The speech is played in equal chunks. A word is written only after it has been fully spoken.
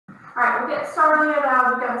right, we'll get started. We've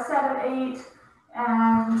got a set of 8,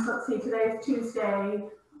 and let's see, today is Tuesday.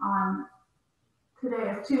 Today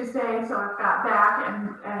is Tuesday, so I've got back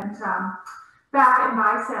and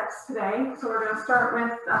biceps today. So we're going to start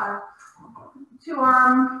with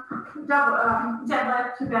 2-arm double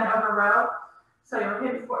deadlift to bent over row. So you'll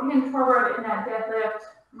hinge forward in that deadlift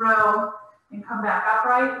row and come back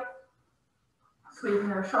upright, squeezing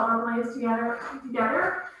those shoulder blades together.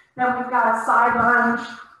 Then we've got a side lunge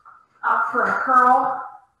up for a curl.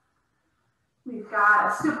 We've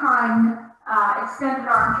got a supine extended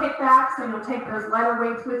arm kickback. So you'll take those lighter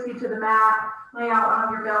weights with you to the mat, lay out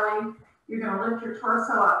on your belly. You're going to lift your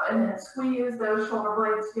torso up and then squeeze those shoulder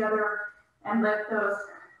blades together and lift those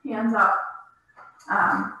hands up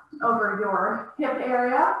over your hip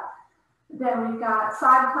area. Then we've got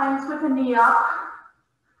side planks with a knee up.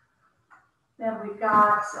 Then we've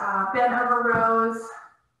got bent over rows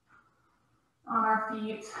on our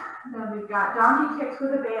feet. Then we've got donkey kicks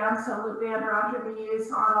with a band, so loop band around your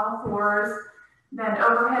knees on all fours. Then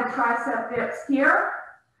overhead tricep dips here.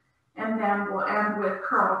 And then we'll end with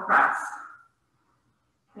curl press.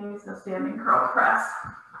 Okay, so standing curl press.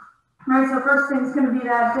 All right, so first thing's going to be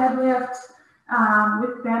that deadlift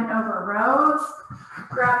with bent over rows.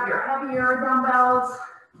 Grab your heavier dumbbells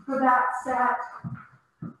for that set.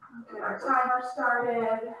 Get our timer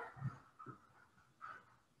started.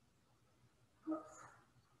 Oops.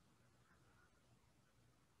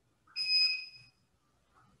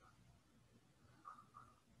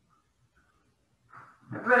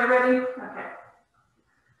 Everybody ready? Okay.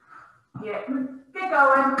 Get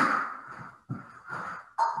going.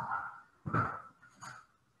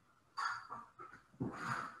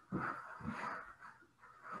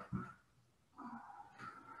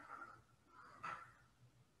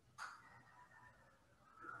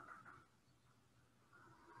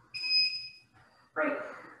 Great.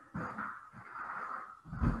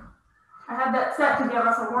 I had that set to give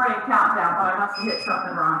us a warning countdown, but I must have hit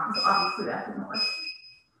something wrong because obviously that didn't work.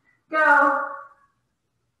 Go.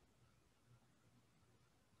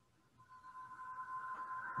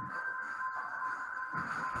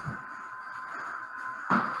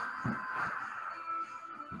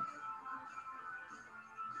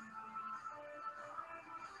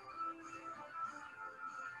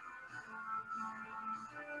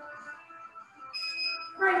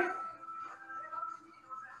 Great.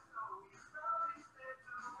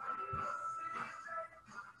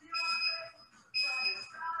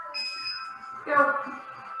 Go.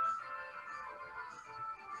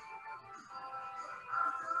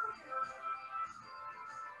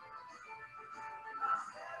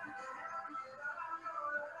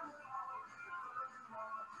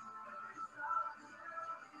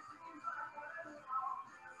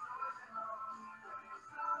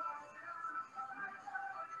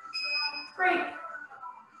 Great.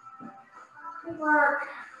 Good work.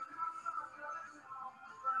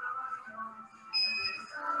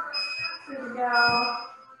 Here we go.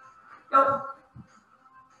 Go.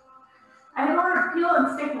 I had ordered peel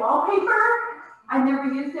and stick wallpaper. I never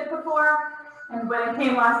used it before. And when it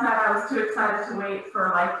came last night, I was too excited to wait for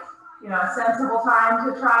a sensible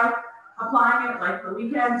time to try applying it, like the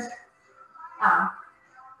weekend.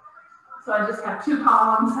 So I just have 2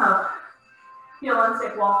 columns of peel and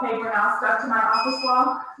stick wallpaper now stuck to my office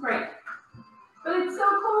wall. Great. But it's so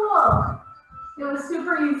cool. It was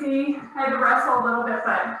super easy. I had to wrestle a little bit,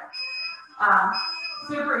 but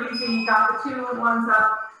super easy. Got the 2 ones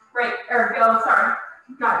up. Great. Or go, sorry.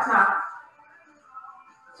 Got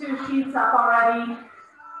 2 sheets up already.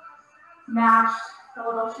 Matched the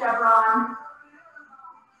little chevron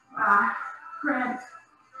print.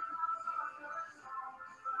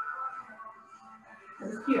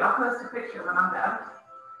 This is cute. I'll post a picture when I'm done.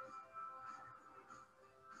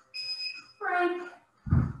 Break.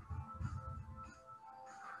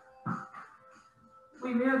 We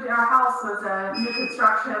moved, our house was a new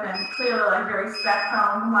construction and clearly like very spec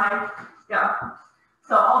home, yeah.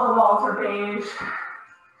 So all the walls are beige.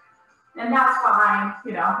 And that's fine,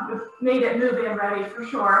 you know, we've made it move in ready for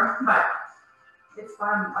sure, but it's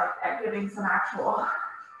fun like at giving some actual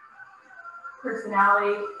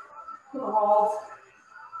personality to the walls.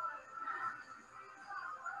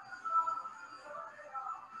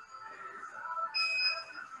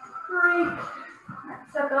 Great. Right,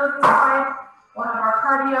 set those aside. We'll have our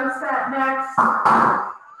cardio set next.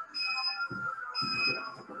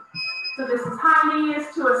 So this is high knees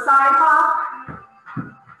to a side hop.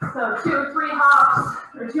 So 2 or 3 hops,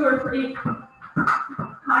 or 2 or 3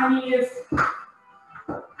 high knees.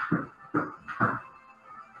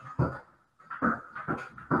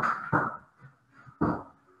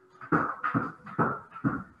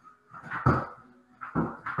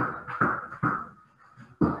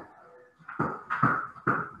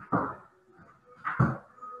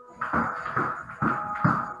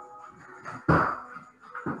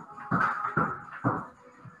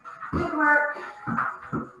 Good work.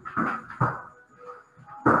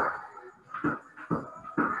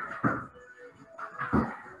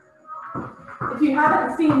 If you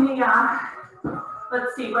haven't seen the,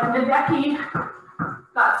 let's see, when Hideki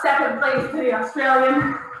got second place to the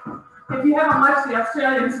Australian, if you haven't watched the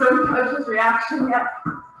Australian swim coach's reaction yet,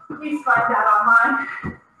 please find that online.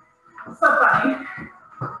 So funny.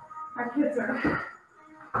 Our kids are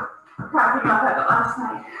cracking up at it last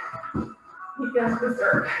night. He goes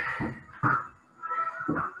berserk.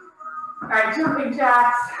 All right, jumping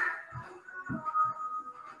jacks.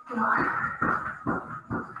 Come on.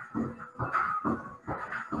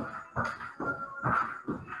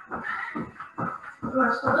 We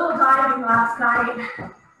watched a little diving last night.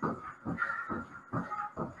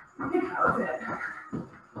 I think that was it.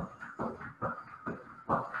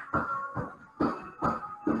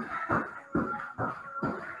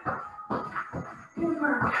 Good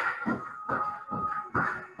work.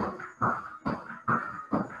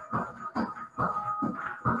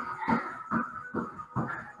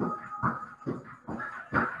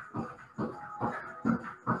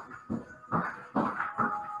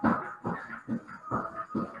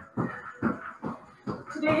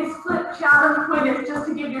 Today's flip challenge point is just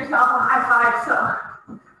to give yourself a high five, so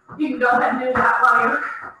you can go ahead and do that while you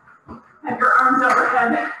have your arms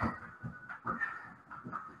overhead.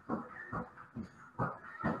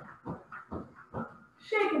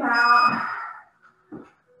 Shake it out.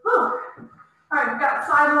 Whew. All right, we've got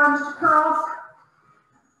side lunge curls.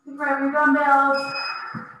 Grab your dumbbells.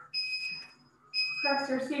 Press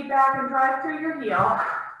your seat back and drive through your heel.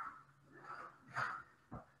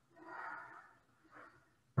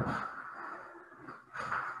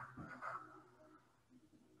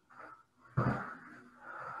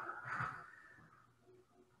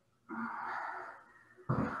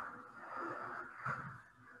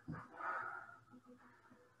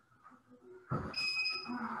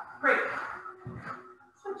 Great.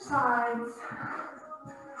 Switch sides.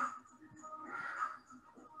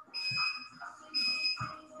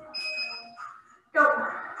 Go.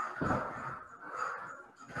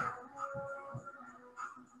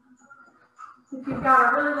 If you've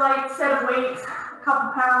got a really light set of weights, a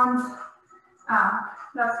couple pounds,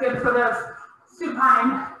 that's good for those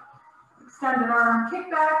supine extended arm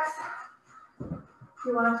kickbacks. If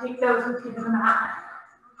you want to take those with you to the mat.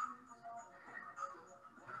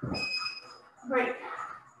 Great.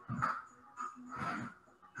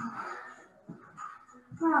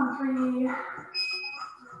 Round 3.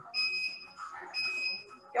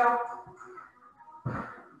 Go.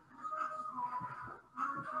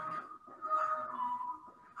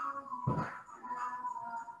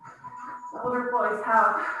 The older boys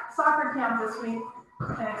have soccer camp this week,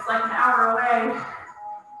 and it's like an hour away,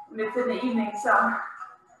 and it's in the evening, so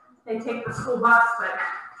they take the school bus, but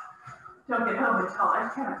don't get home until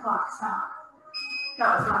like 10 o'clock, so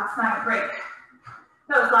that was last night. Great.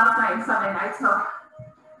 That was last night and Sunday night, so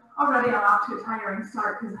already I'm off to a tiring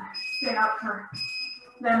start because I stayed up for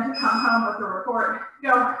them to come home with the report.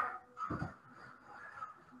 Go.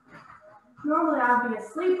 Normally I'd be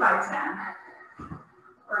asleep by 10,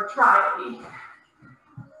 or try to be.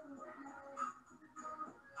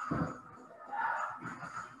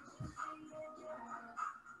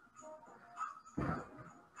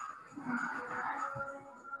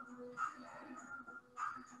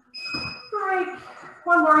 Great.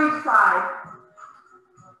 One more each side.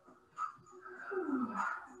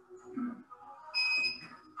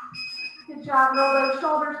 Good job. Roll those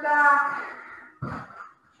shoulders back.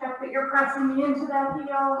 Check that you're pressing into that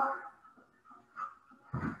heel.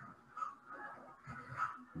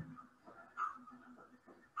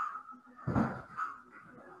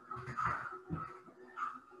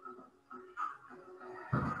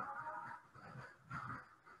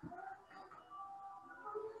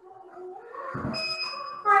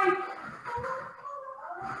 Great.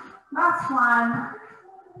 Last one.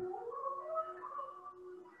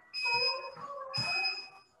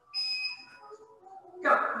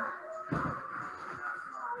 Go.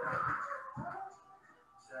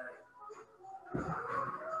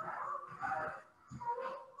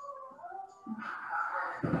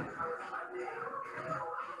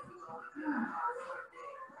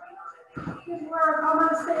 Good work.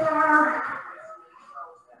 Almost there.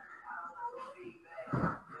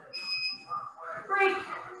 Great.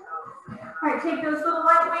 All right, take those little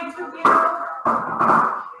light weights with you.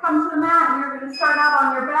 Come to the mat, and you're going to start out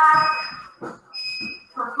on your back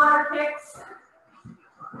for flutter kicks.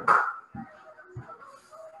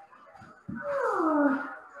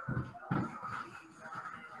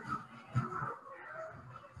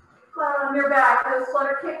 Flat on your back. Those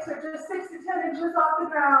flutter kicks are just 6 to 10 inches off the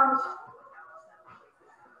ground.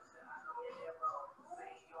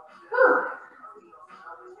 Whew.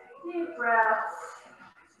 Deep breaths.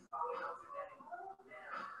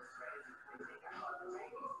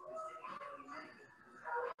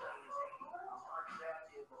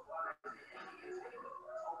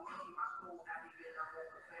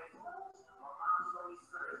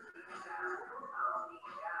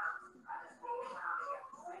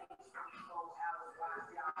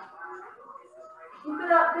 Keep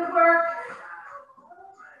it up, good work.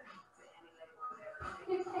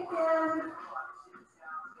 Keep kicking.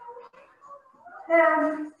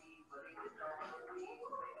 10.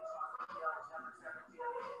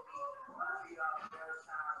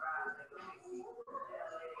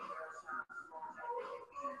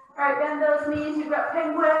 All right, bend those knees. You've got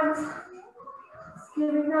penguins.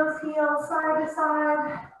 Moving those heels side to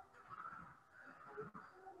side.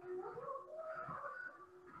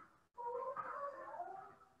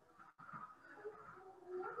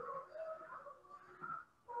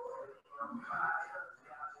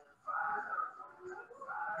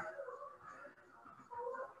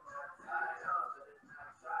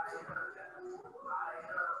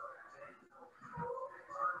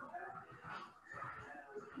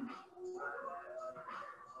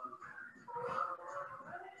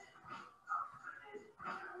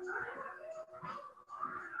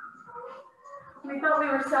 We thought we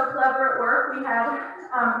were so clever at work. We had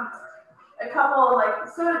a couple like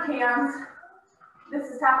soda cans. This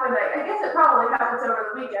has happened, I guess it probably happens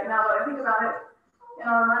over the weekend now that I think about it. And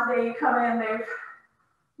on Monday you come in, they've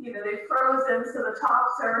frozen, so the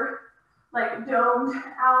tops are like domed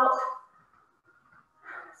out.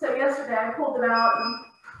 So yesterday I pulled them out and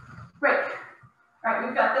break. All right,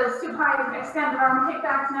 we've got those supine extended arm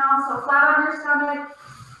kickbacks now. So flat on your stomach,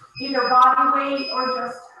 either body weight or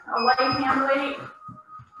just a light hand weight.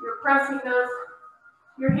 You're pressing those,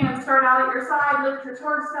 your hands start out at your side, lift your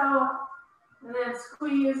torso, and then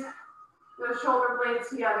squeeze those shoulder blades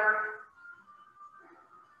together.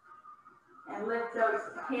 And lift those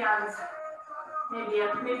hands maybe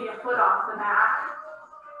a foot off the mat.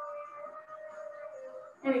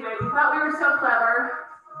 Anyway, we thought we were so clever.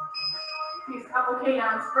 These couple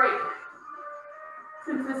cans break.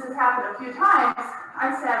 Since this has happened a few times,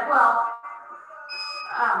 I said, well,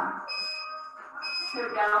 here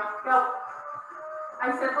we go.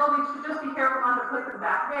 I said, well, we should just be careful not to put them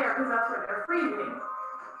back there because that's where they're freezing.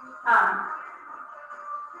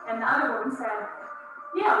 And the other woman said,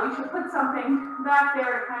 yeah, we should put something back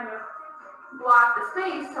there to kind of block the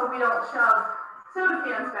space so we don't shove soda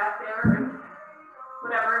cans back there and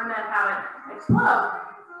whatever and then have it explode.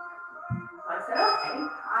 So I said, okay,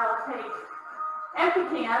 I'll take empty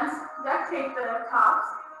cans, duct tape the tops,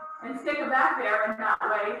 and stick them back there, and that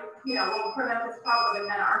way, we'll prevent this problem.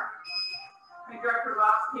 And then my director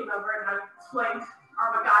boss came over and I explained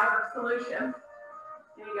our MacGyver solution.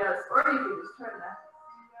 And he goes, or you can just turn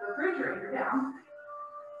the refrigerator down.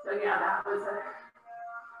 So yeah,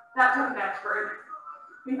 that took an expert.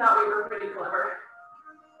 We thought we were pretty clever.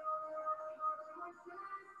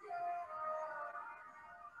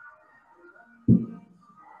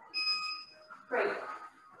 Great.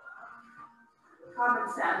 Common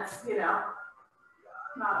sense,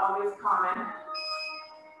 not always common.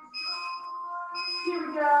 Here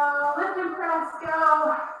we go, lift and press,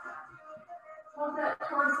 go. Hold that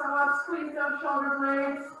torso up, squeeze those shoulder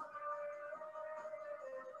blades.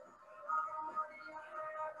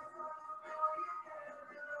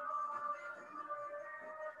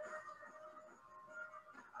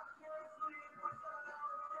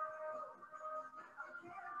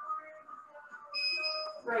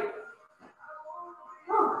 Great.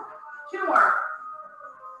 Whew. 2 more.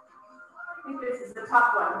 I think this is the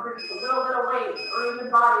tough one. For just a little bit of weight or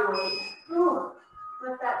even body weight. Ooh.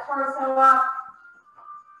 Lift that torso up.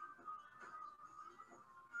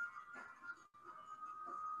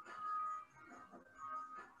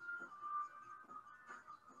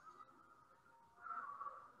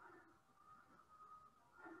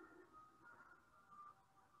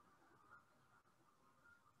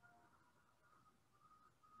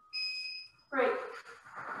 Great.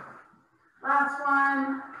 Last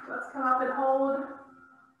one. Let's come up and hold.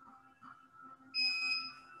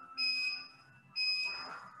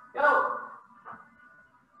 Go.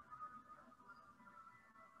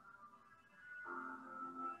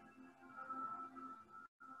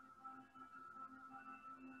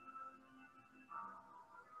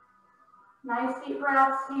 Nice deep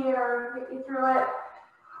breaths here. Get you through it.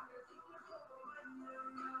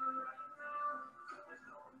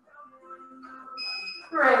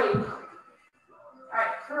 Great. All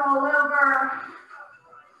right, roll over.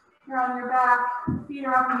 You're on your back, feet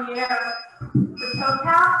are up in the air for toe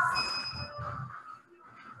taps.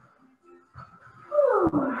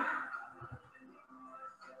 Whew.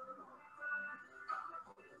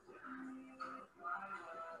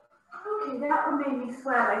 Okay, that one made me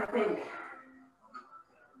sweat, I think.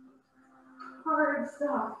 Hard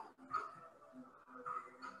stuff.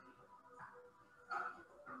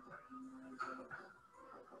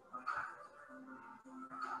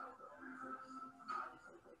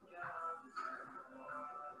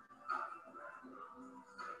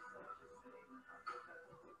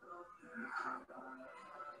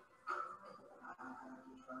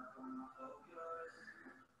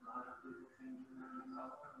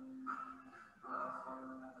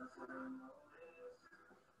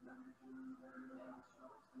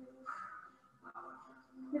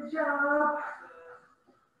 Good job.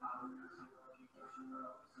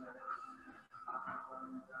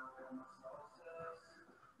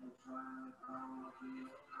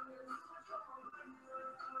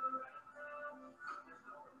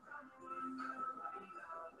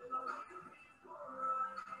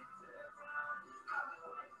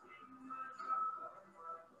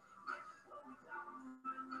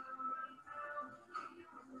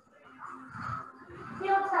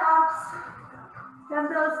 Heel taps. Bend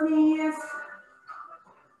those knees.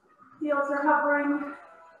 Heels are hovering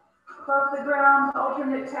above the ground.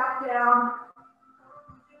 Alternate tap down.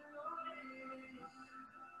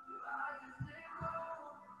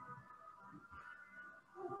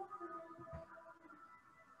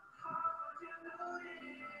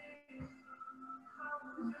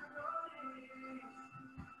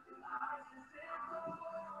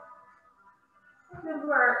 Good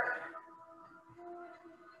work.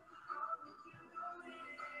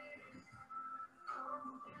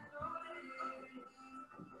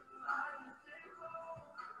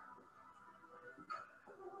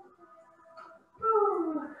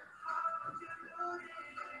 Woo.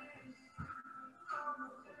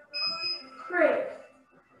 Great.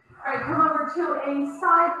 All right, come over to a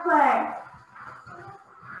side plank.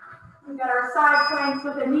 We've got our side planks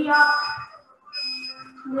with a knee up,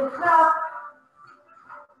 lift up,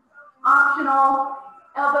 optional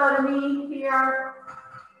elbow to knee here.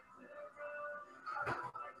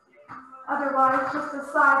 Otherwise, just a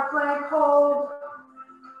side plank hold.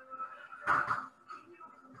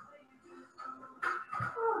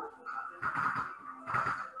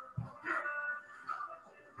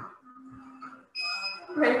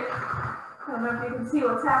 Great. I don't know if you can see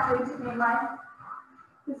what's happening to me.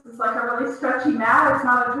 This is like a really stretchy mat. It's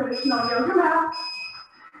not a traditional yoga mat.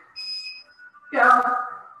 Go.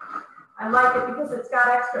 I like it because it's got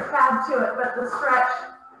extra pad to it, but the stretch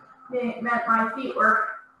meant my feet were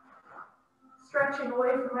stretching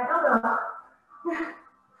away from my elbow.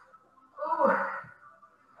 Ooh.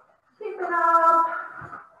 Keep it up.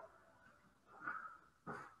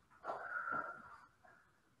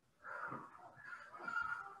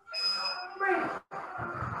 Great.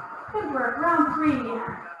 Good work. Round 3.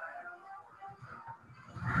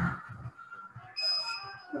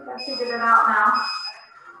 I think I figured it out now,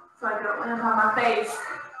 so I don't land on my face.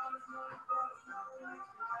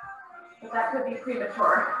 But that could be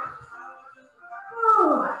premature.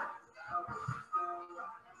 Ooh.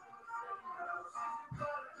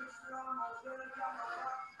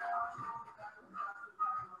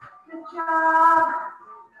 Good job.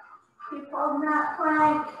 Keep holding that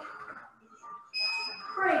plank.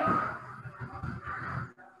 Great.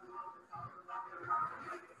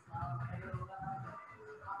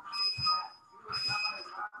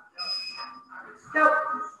 Go.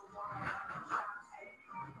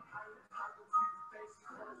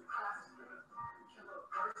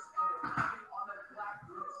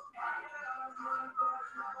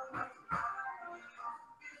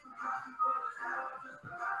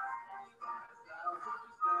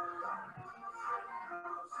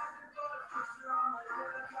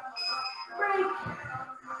 Great.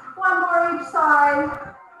 One more each side.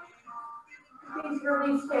 These are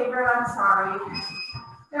least favorite, I'm sorry.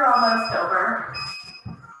 They're almost over.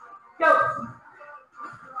 Go.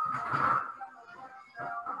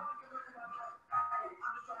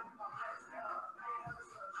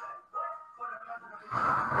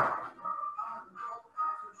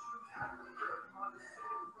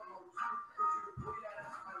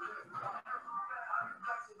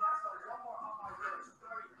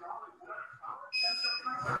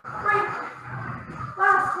 Great.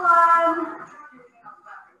 Last one.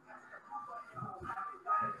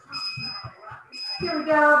 Here we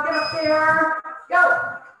go. Get up there. Go.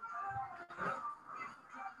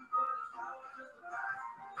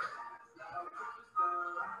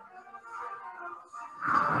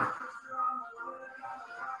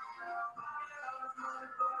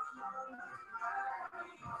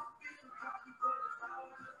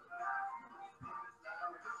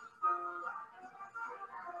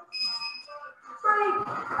 Great.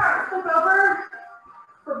 All right, flip over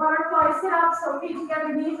for butterfly sit-up. So feet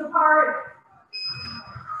together, knees apart.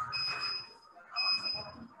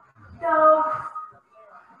 Go.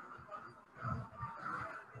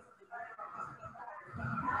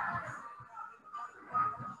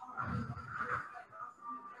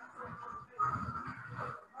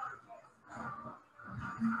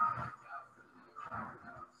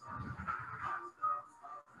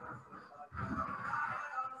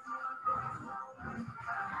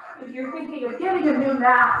 If you're thinking of getting a new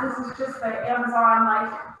mat, this is just the Amazon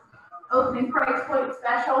like opening price point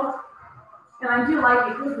special. And I do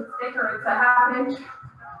like it because it's thicker, it's a ½ inch.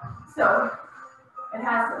 So it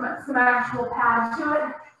has some actual pad to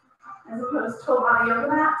it as opposed to a lot of yoga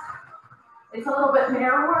mats. It's a little bit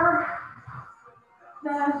narrower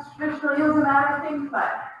than a traditional yoga mat, I think,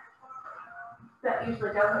 but that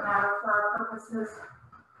usually doesn't matter for our purposes.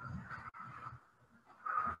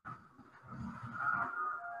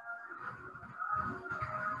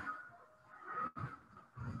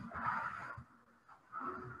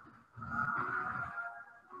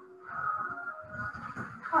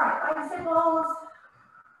 All right, bicycles.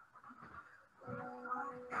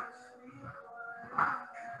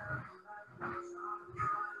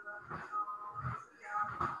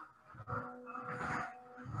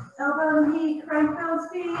 Elbow and knee, crank those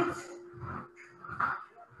feet.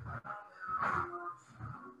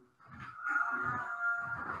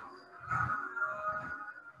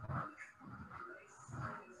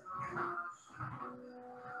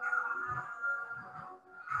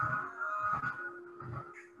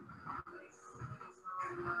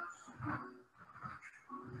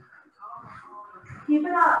 Keep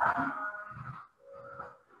it up.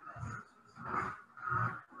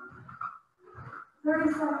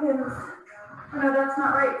 30 seconds. No, that's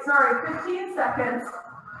not right. Sorry, 15 seconds.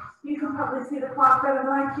 You can probably see the clock better than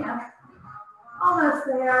I can. Almost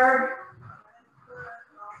there.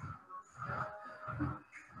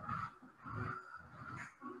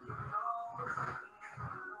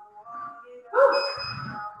 Whew.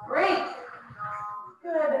 Great.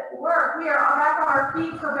 Good work. We are back on our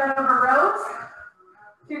feet for bent over rows.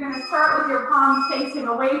 So you're going to start with your palms facing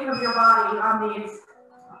away from your body on these.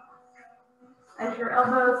 As your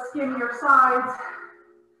elbows skim your sides,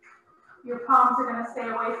 your palms are going to stay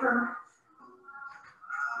away from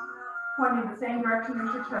pointing the same direction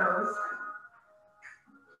as your toes.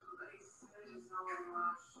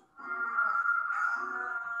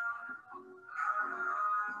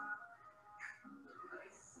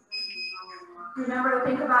 Remember to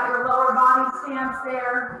think about your lower body stance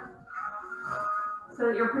there so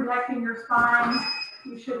that you're protecting your spine.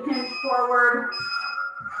 You should hinge forward,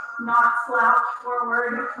 not slouch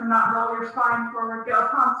forward, or not roll your spine forward. Go,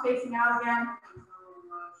 palms facing out again.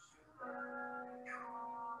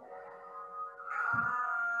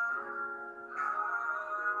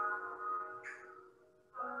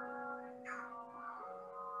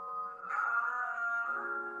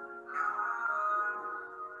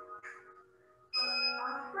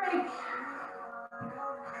 Great.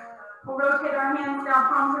 We'll rotate our hands down.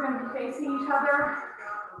 Palms are going to be facing each other.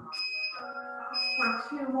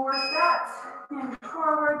 For 2 more sets. And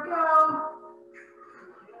forward, go.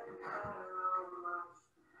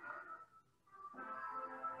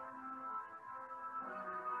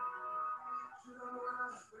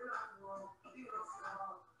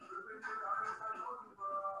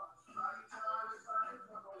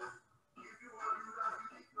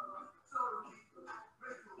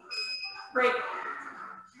 Great.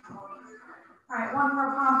 All right, one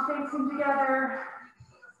more palm facing together.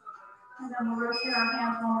 And then we'll rotate our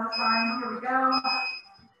hands one more time. Here we go.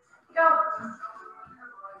 Go.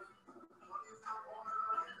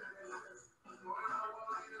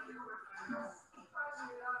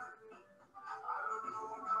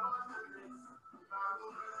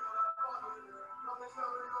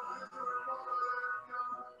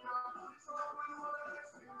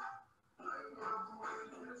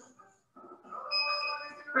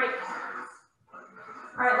 Great.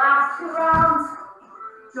 All right, last 2 rounds.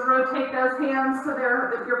 You'll rotate those hands so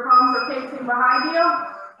that your palms are facing behind you.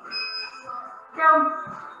 Go.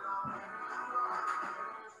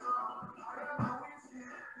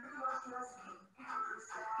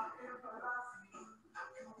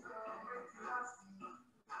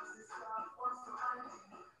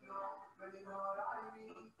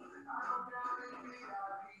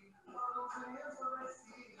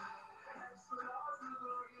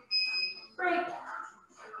 Great.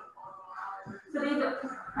 So these,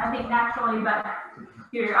 I think naturally, but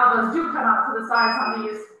your elbows do come out to the sides on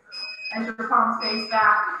these as your palms face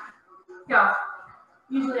back. Go.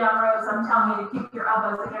 Usually on rows, I'm telling you to keep your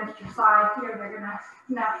elbows against your side. Here, they're gonna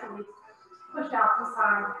naturally push out the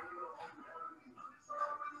side.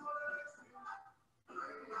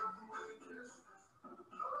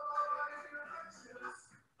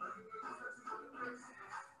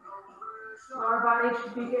 Lower body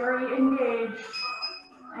should be very engaged.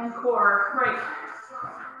 And core, great.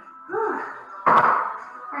 Whew. All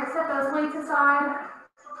right, set those weights aside.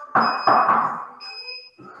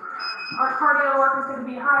 Our cardio work is going to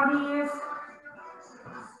be high knees.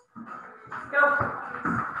 Go.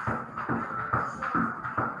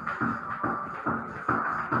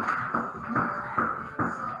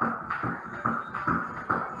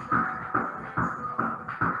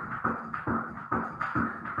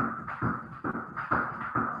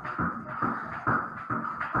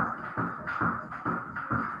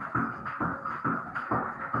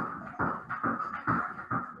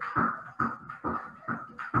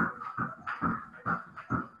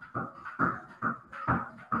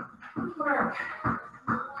 Work.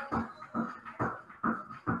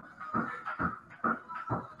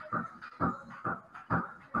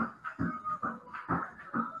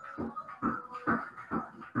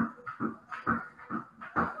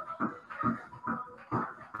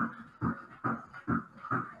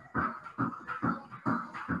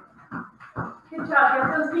 Good job, get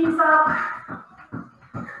those knees up.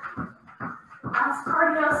 Last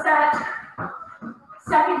cardio set.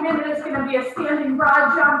 Second minute is going to be a standing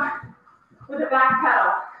broad jump with a back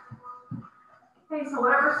pedal. Okay, so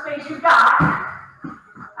whatever space you've got,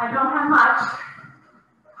 I don't have much.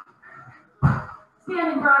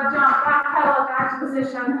 Standing broad jump, back pedal, back to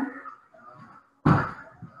position.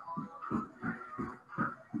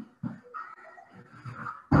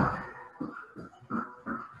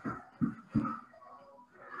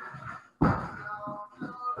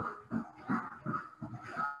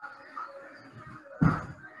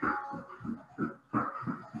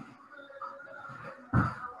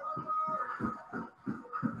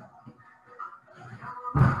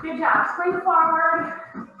 Good job, spring forward.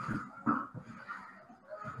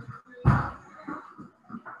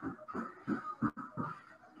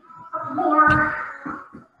 Up more.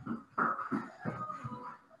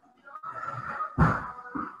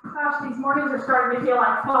 Gosh, these mornings are starting to feel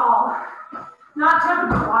like fall. Not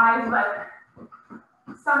temperature-wise, but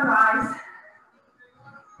sunrise.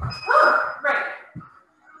 Whew, great.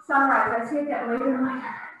 Sunrise, I see it getting later and later.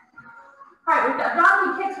 All right, we've got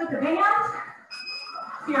donkey kicks with the band.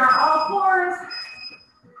 Here on all fours,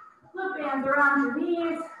 loop bands around your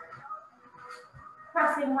knees,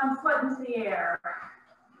 pressing one foot into the air.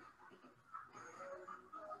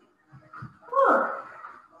 Whew.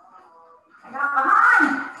 I got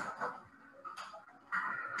behind.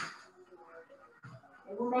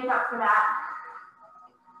 Okay, we'll make up for that.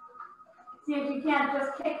 See if you can't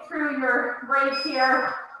just kick through your brakes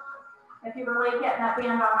here. If you were late getting that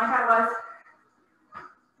band on like I was.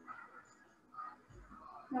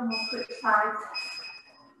 Then we'll switch sides.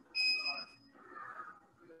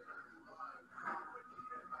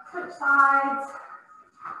 Switch sides.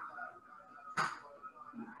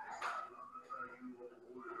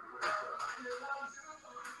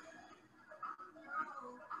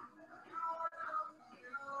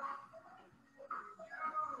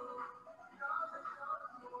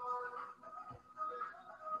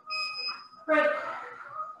 Great.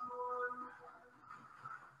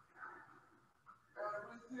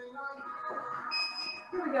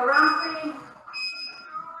 Here we go, round 3.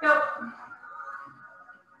 Go.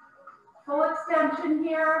 Full extension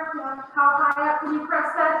here. How high up can you press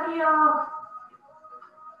that heel?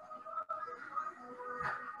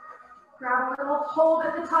 Grab a little hold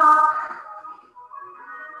at the top.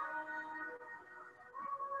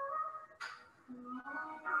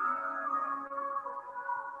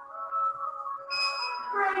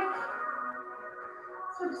 Break.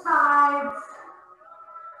 Switch sides.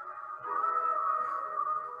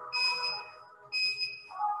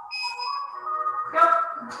 Go.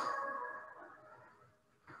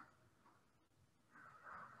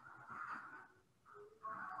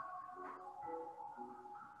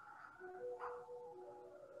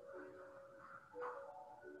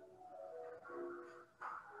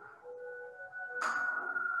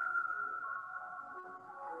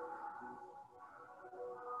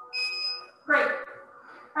 Great.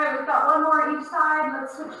 All right, we've got one more each side.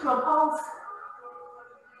 Let's switch to a pulse.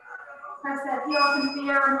 Press that heel up into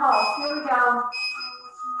the air and pulse. Here we go.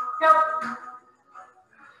 Go.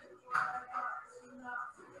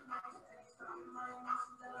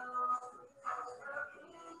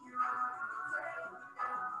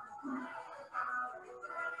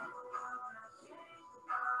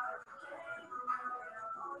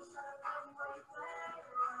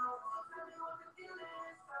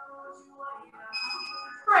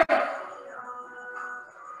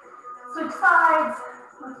 switch sides.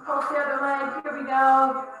 Let's pulse the other leg. Here we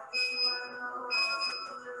go.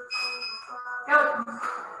 Go.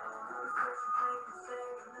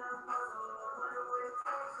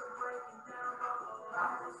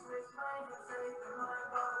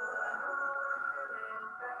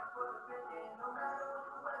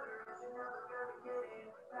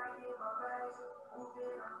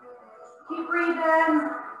 Keep breathing.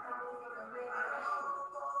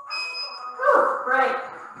 Whew, great.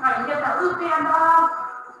 All right, get that loop band off.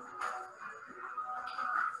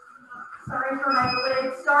 Sorry for my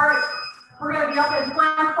delayed start. We're going to be up in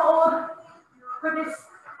plank hold for this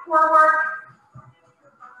core work,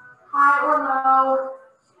 high or low.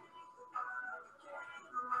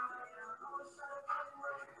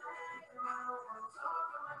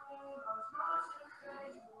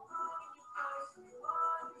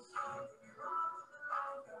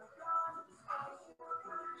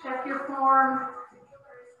 Check your form.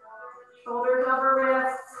 Shoulders over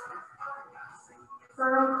wrists.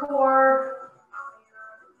 Firm core.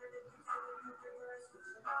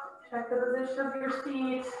 Check the position of your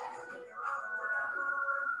feet.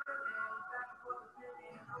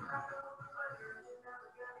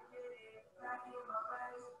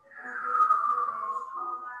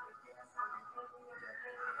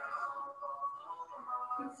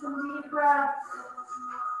 Take some deep breaths.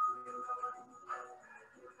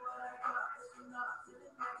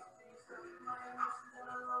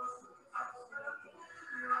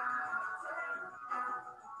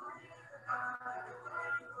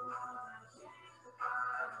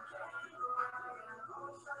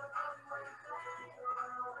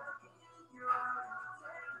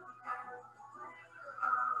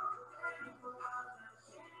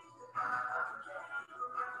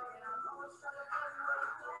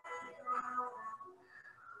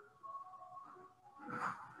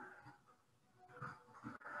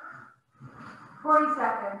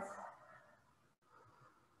 Seconds.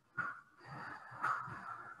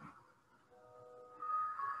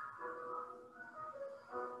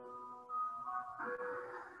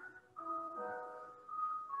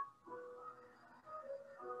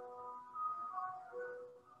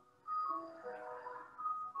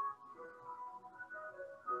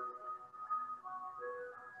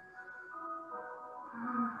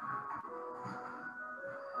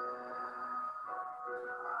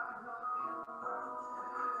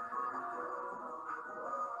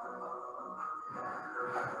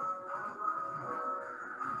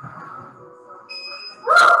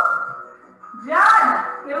 Done.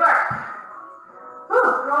 Good work.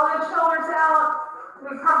 Roll those shoulders out. We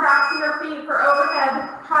come back to your feet for overhead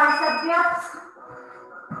tricep dips.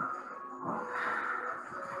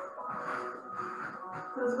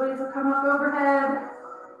 Those weights will come up overhead.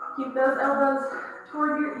 Keep those elbows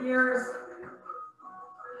toward your ears.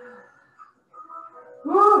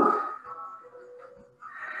 Woo.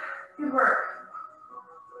 Good work.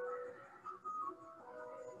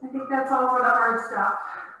 I think that's all for the hard stuff.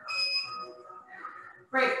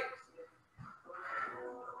 Great.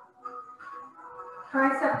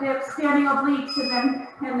 Tricep dips, standing obliques, and then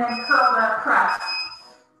curl the press.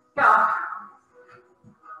 Go.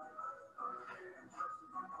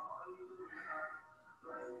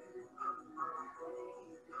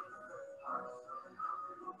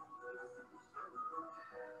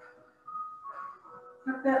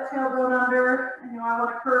 Tuck that tailbone under. I know I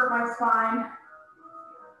want to curve my spine.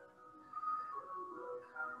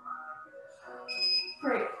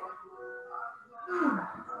 Great.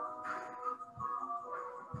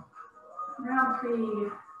 Round 3.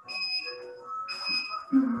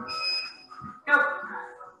 Go.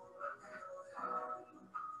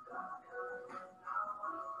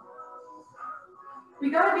 We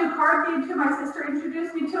got a new card game too. My sister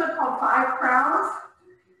introduced me to it called 5 Crowns.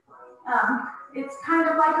 It's kind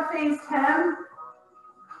of like a phase 10.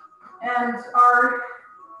 And our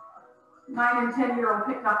 9 and 10-year-old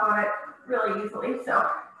picked up on it really easily. So,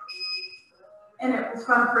 and it was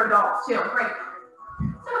fun for adults too. Great.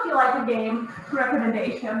 So if you like a game,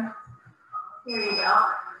 recommendation. Here you go.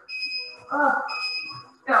 Oh,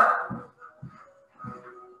 go.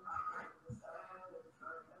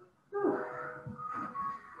 Whew.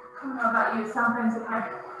 I don't know about you. Sometimes if I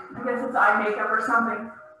guess it's eye makeup or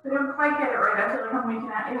something. I don't quite get it right. I feel like I'm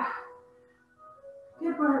winking at you.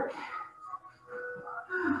 Good work.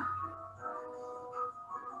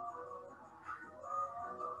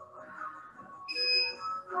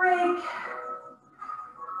 Break.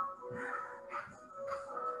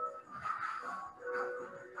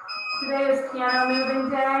 Today is piano moving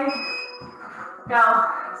day. Go,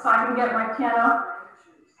 so I can get my piano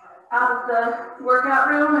out of the workout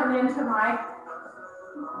room and into my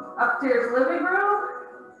upstairs living room.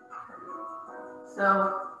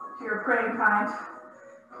 So if you're a praying kind,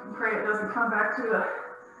 pray it doesn't come back to the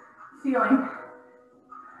ceiling.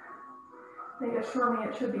 They assure me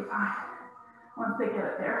it should be fine once they get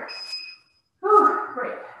it there. Whew,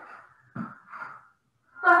 great.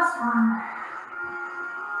 Last one.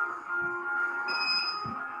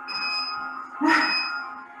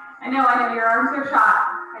 I know, your arms are shot.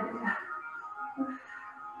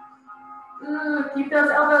 Ooh, keep those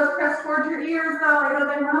elbows pressed towards your ears though. I know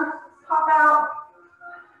they want to pop out.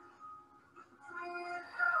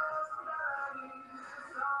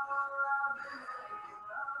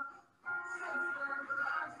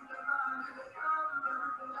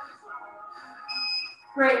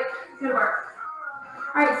 Great, good work.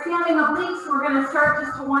 All right, standing obliques, we're going to start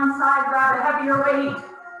just to one side, grab a heavier weight.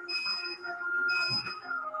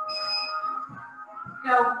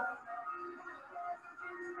 Go.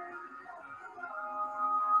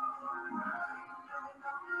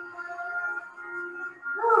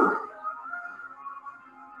 Whew.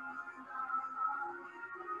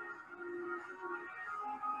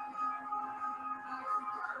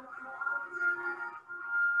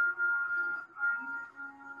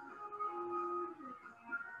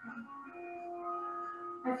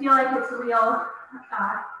 I feel like it's a real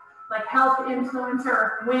like health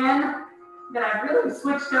influencer win that I've really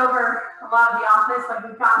switched over a lot of the office. Like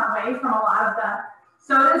we've gotten away from a lot of the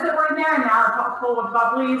sodas that were in there, and now it's all full of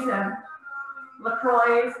bubblies and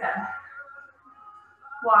LaCroix and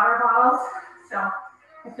water bottles. So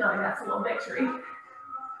I feel like that's a little victory.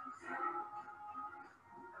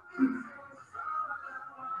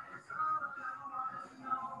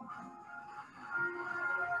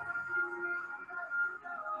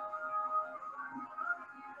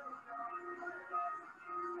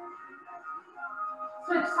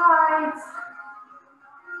 Switch sides.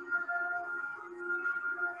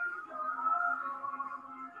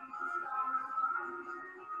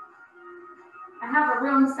 I have a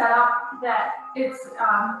room set up that it's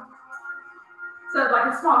so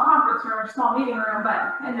like a small conference room or small meeting room,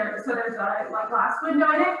 but there's a like glass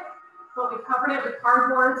window in it, but we covered it with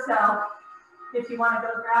cardboard. So if you want to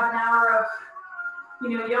go grab an hour of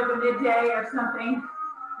yoga midday or something,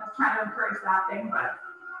 I was trying to encourage that thing, but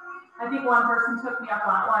I think one person took me up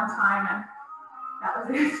on it one time and that was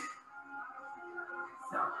it.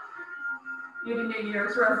 So maybe New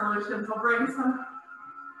Year's resolutions will bring some.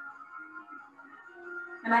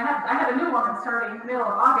 And I had a new woman starting in the middle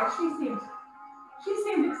of August. She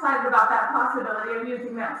seemed excited about that possibility of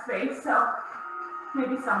using that space. So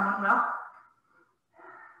maybe someone will.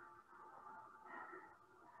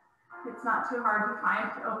 It's not too hard to find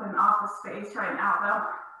open office space right now, though.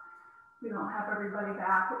 We don't have everybody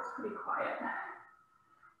back. It's pretty quiet.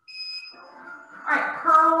 All right,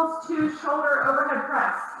 curls to shoulder overhead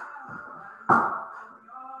press.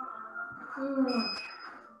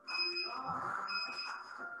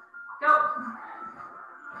 Go.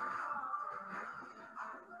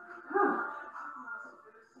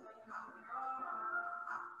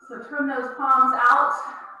 So turn those palms out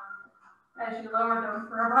as you lower them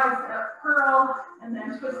for a bicep curl, and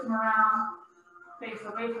then twist them around, face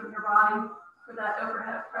away from your body for that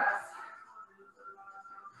overhead press.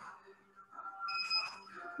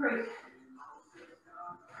 Great.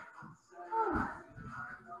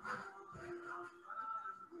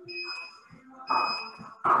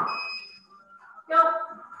 Go.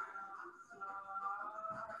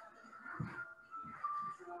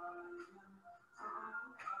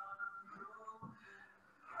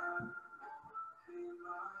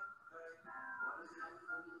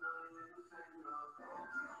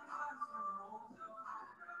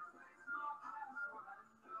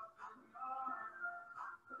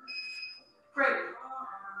 Great.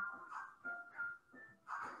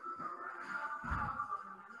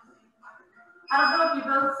 I don't know if you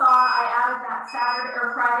both saw, I added that Saturday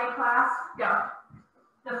or Friday class. Go.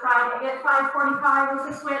 The Friday at 5:45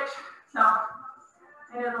 is a switch. So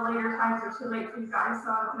I know the later times are too late for you guys,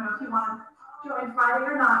 so I don't know if you want to join Friday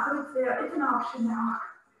or not, but it's there. It's an option now.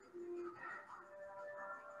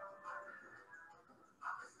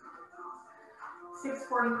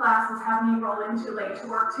 .6:40 classes have me roll in too late to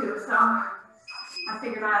work too, so I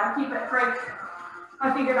figured I ought to keep it break.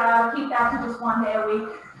 I figured I ought to keep that to just one day a week.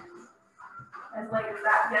 As late as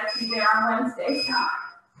that gets me there on Wednesday. So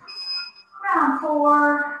round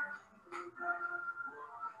 4.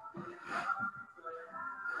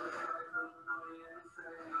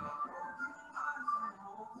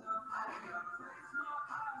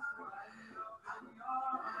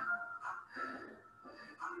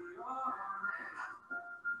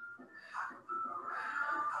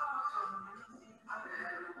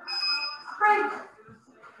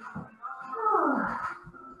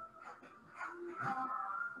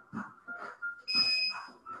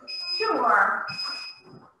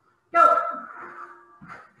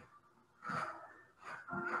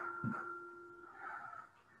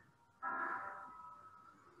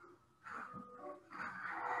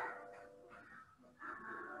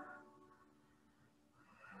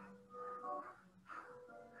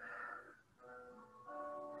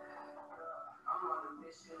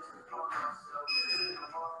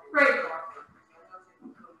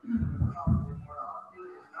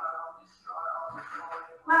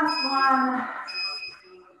 can.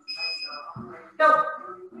 Go.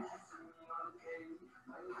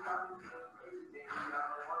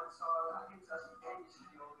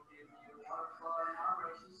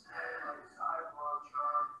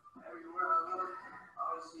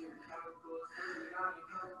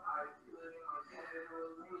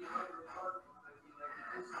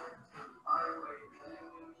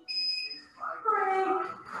 Great.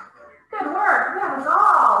 Good work. That was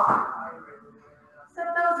all. Set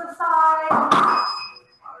those aside.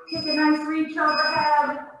 Take a nice reach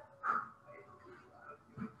overhead.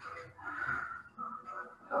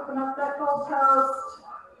 Open up that goalpost.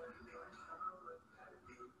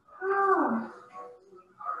 Oh.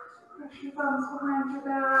 Push your thumbs behind your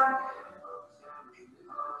back.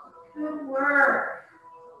 Good work.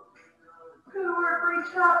 Good work.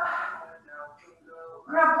 Reach up.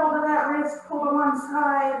 Grab hold of that wrist. Pull to one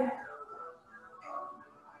side.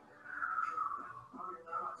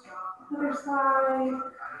 Other side.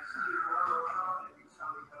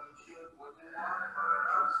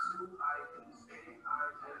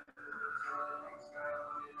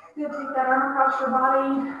 Good. Take that arm across your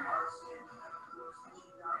body.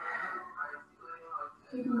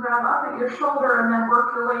 You can grab up at your shoulder and then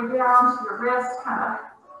work your way down to your wrist. Kind of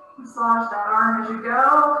massage that arm as you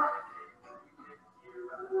go.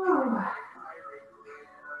 Ooh.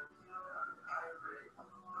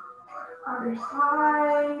 Other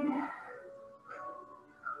side.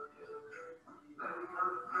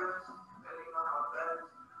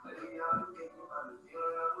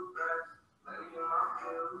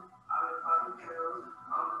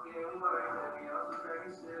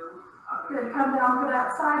 Good, come down for that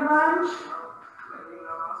side lunge.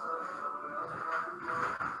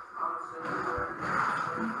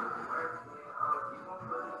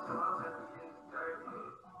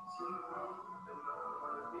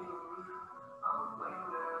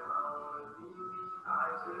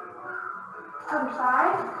 Other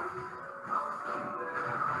side.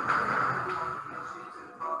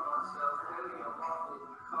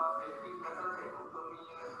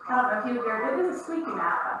 I don't know if you hear it. It is a squeaky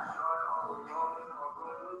mat.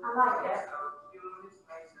 I like it.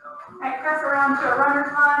 All right, press around to a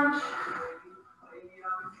runner's lunge.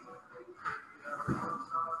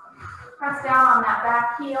 Press down on that back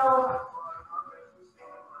heel.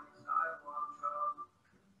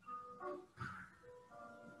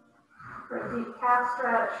 For a deep calf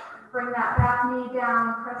stretch, bring that back knee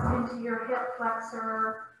down, press into your hip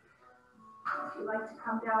flexor. If you like to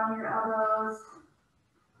come down on your elbows.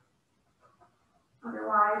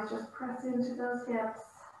 Otherwise, just press into those hips.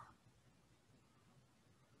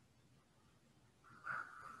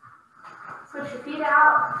 Switch your feet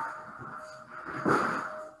out.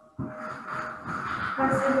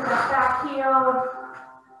 Press into that back heel.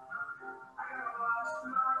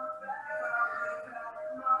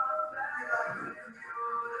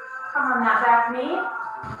 Come on that back knee.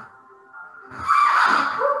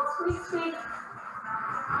 Squeeze, squeeze.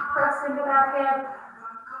 Press into that hip.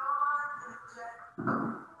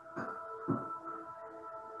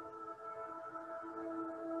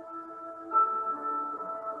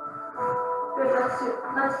 Good,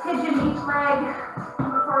 let's pigeon each leg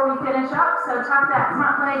before we finish up. So tuck that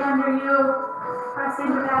front leg under you. Press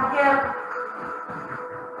into that hip.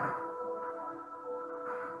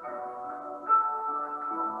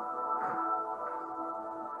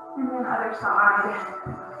 And then other side.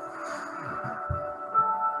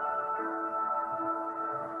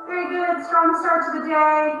 Very good, strong start to the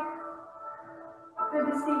day. Good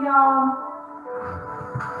to see y'all.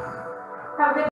 Have a good